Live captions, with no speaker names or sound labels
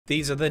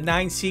These are the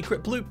 9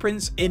 secret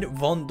blueprints in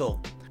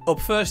Vondel. Up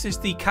first is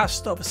the cast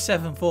stop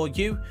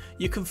 74U.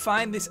 You can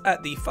find this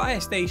at the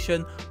fire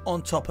station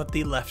on top of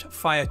the left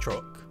fire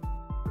truck.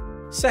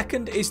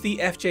 Second is the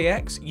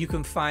FJX. You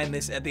can find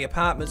this at the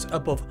apartments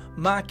above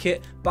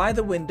Market by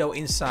the window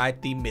inside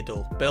the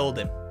middle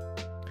building.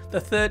 The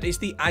third is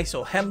the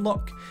ISO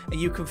Hemlock, and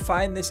you can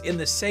find this in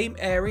the same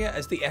area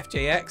as the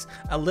FJX,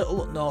 a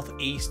little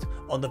northeast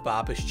on the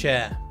barber's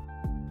chair.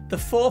 The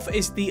fourth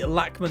is the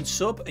Lackman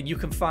Sub, and you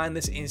can find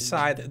this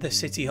inside the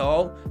City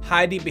Hall,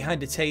 hiding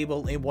behind a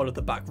table in one of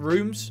the back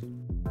rooms.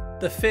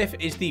 The fifth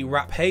is the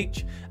Rap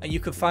H, and you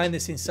can find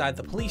this inside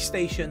the police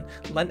station,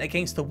 leant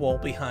against the wall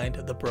behind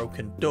the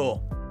broken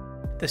door.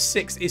 The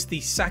sixth is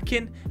the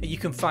Sacking, and you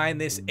can find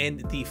this in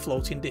the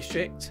floating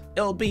district.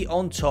 It'll be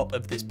on top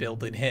of this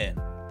building here.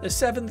 The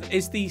seventh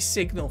is the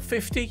Signal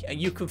 50,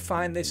 and you can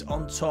find this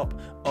on top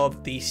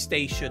of the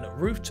station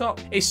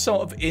rooftop. It's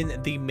sort of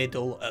in the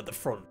middle at the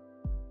front.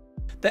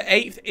 The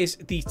eighth is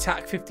the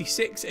TAC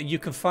 56, and you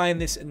can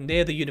find this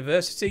near the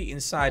university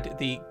inside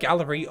the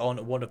gallery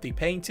on one of the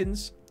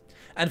paintings.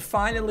 And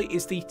finally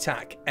is the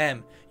TAC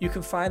M. You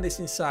can find this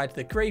inside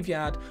the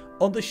graveyard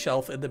on the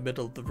shelf in the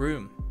middle of the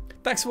room.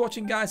 Thanks for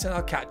watching guys, and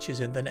I'll catch you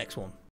in the next one.